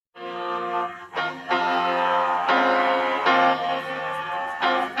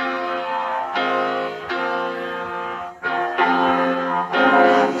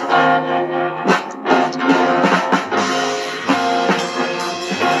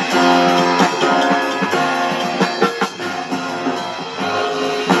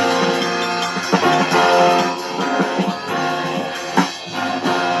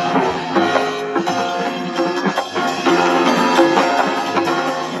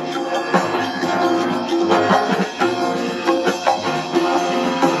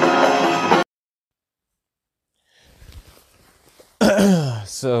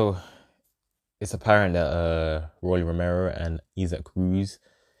it's apparent that Rolly Romero and Isaac Cruz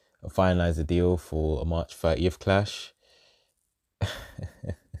finalized a deal for a March 30th clash.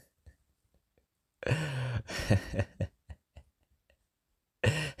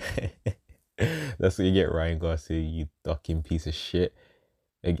 That's what you get, Ryan Garcia, you ducking piece of shit.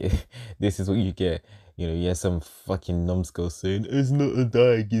 Like, this is what you get. You know, you have some fucking numbskull saying, it's not a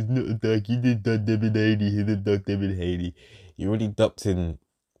duck, it's not a duck, he did duck Devin Haney, he did duck Devin Haney. He already ducked in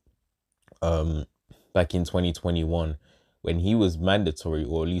um back in 2021 when he was mandatory,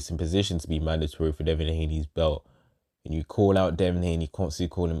 or at least in position to be mandatory for Devin Haney's belt. And you call out Devin Haney,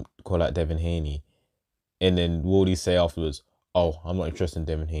 constantly call out Devin Haney. And then what do you say afterwards? Oh, I'm not interested in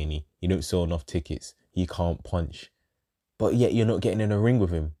Devin Haney. You don't sell enough tickets. He can't punch. But yet you're not getting in a ring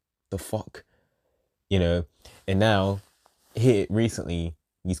with him. The fuck? You know? And now, here, recently,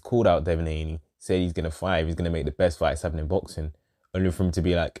 he's called out Devin Haney, said he's going to fight. He's going to make the best fights happen in boxing. Only for him to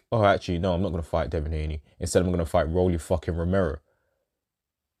be like, oh, actually, no, I'm not going to fight Devin Haney. Instead, I'm going to fight Rolly fucking Romero.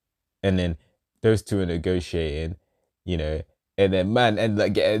 And then those two are negotiating, you know, and then man, and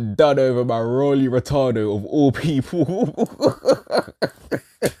like getting done over by Rolly Retardo of all people.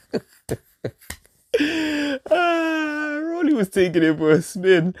 Rolly was taking it for a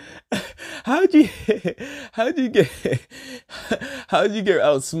spin. How'd you get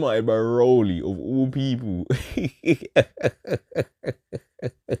outsmarted by Rolly of all people?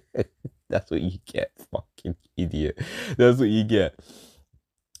 That's what you get, fucking idiot. That's what you get.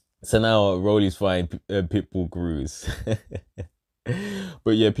 So now Rolly's fighting Pitbull Cruz.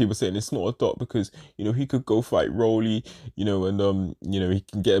 But yeah, people saying it's not a dot because, you know, he could go fight Rolly, you know, and you know, he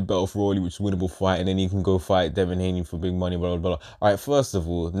can get a belt for Rolly, which is a winnable fight, and then he can go fight Devin Haney for big money, blah, blah, blah. All right, first of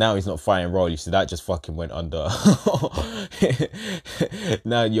all, now he's not fighting Rolly, so that just fucking went under.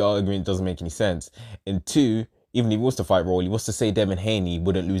 Now your argument doesn't make any sense. And two, even if he was to fight Rolly, what's to say Devin Haney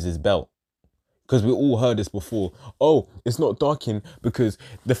wouldn't lose his belt? Because we all heard this before. Oh, it's not darking because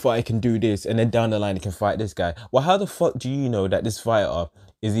the fighter can do this, and then down the line he can fight this guy. Well, how the fuck do you know that this fighter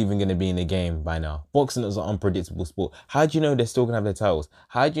is even going to be in the game by now? Boxing is an unpredictable sport. How do you know they're still going to have their titles?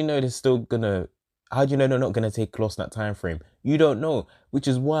 How do you know they're still going to... How do you know they're not going to take loss in that time frame? You don't know, which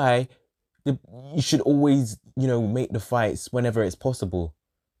is why you should always, you know, make the fights whenever it's possible.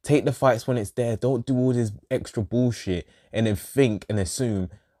 Take the fights when it's there. Don't do all this extra bullshit and then think and assume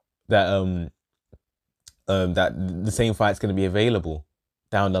that that the same fight's going to be available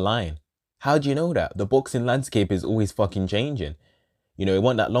down the line. How do you know that? The boxing landscape is always fucking changing. You know, it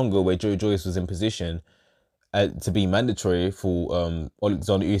wasn't that long ago where Joe Joyce was in position to be mandatory for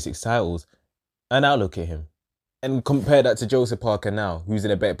Alexander Usyk's titles. And now look at him. And compare that to Joseph Parker now, who's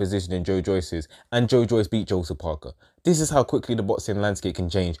in a better position than Joe Joyce is. And Joe Joyce beat Joseph Parker. This is how quickly the boxing landscape can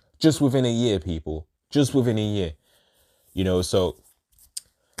change. Just within a year, people. Just within a year. You know, so...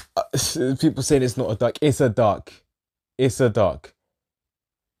 people saying it's not a duck. It's a duck. It's a duck.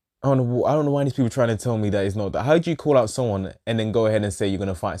 I don't know why these people are trying to tell me that it's not a duck. How do you call out someone and then go ahead and say you're going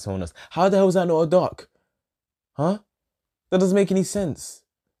to fight someone else? How the hell is that not a duck? Huh? That doesn't make any sense.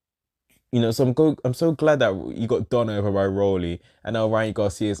 You know, so I'm so glad that you got done over by Rolly and now Ryan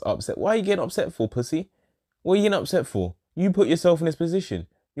Garcia is upset. Why are you getting upset for, pussy? What are you getting upset for? You put yourself in this position.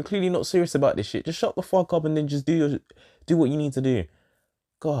 You're clearly not serious about this shit. Just shut the fuck up and then just do what you need to do.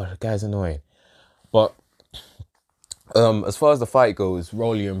 God, the guy's annoying. But as far as the fight goes,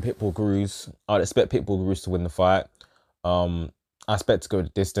 Rolly and Pitbull Cruz, I'd expect Pitbull Cruz to win the fight. I expect to go the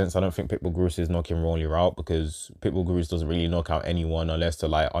distance. I don't think Pitbull Cruz is knocking Rolly out because Pitbull Cruz doesn't really knock out anyone unless they're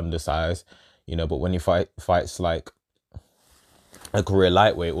like undersized, you know. But when he fights like a career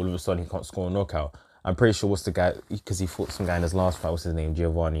lightweight, all of a sudden he can't score a knockout. I'm pretty sure what's the guy, because he fought some guy in his last fight, what's his name,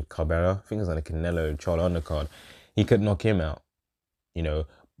 Giovanni Cabrera, I think it was on the Canelo Charlo undercard. He could knock him out. You know,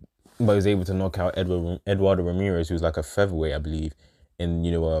 but he was able to knock out Eduardo Ramirez, who's like a featherweight, I believe. And,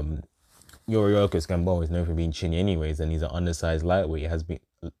 you know, Yuriorkis Gamboa is known for being chinny anyways, and he's an undersized lightweight, has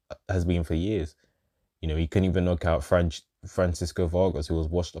been for years. You know, he couldn't even knock out Francisco Vargas, who was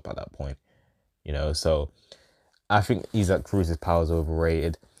washed up at that point. You know, so I think Isaac Cruz's power is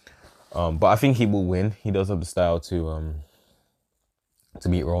overrated. But I think he will win. He does have the style to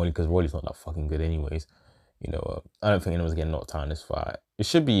beat Rolly, because Rolly's not that fucking good anyways. You know, I don't think anyone's getting knocked out in this fight. It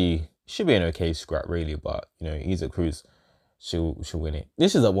should be an okay scrap, really, but, you know, Isaac Cruz, she'll win it.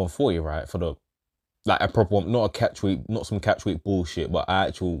 This is at 140, right? For the, like, a proper one, not a catch weight, not some catch weight bullshit, but an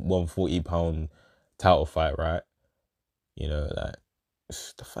actual 140-pound title fight, right? You know, like,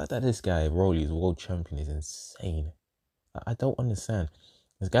 the fact that this guy, Rolly, is world champion is insane. I don't understand.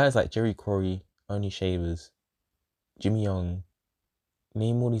 There's guys like Jerry Corey, Ernie Shavers, Jimmy Young,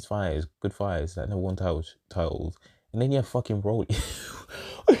 name all these fighters, good fighters that never won titles, and then you have fucking Rolly.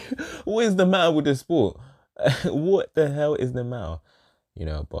 What is the matter with the sport? What the hell is the matter? You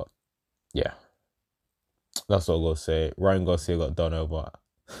know, but yeah, that's what I gotta say. Ryan Garcia got done over.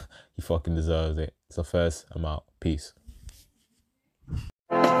 He fucking deserves it. So first, I'm out. Peace.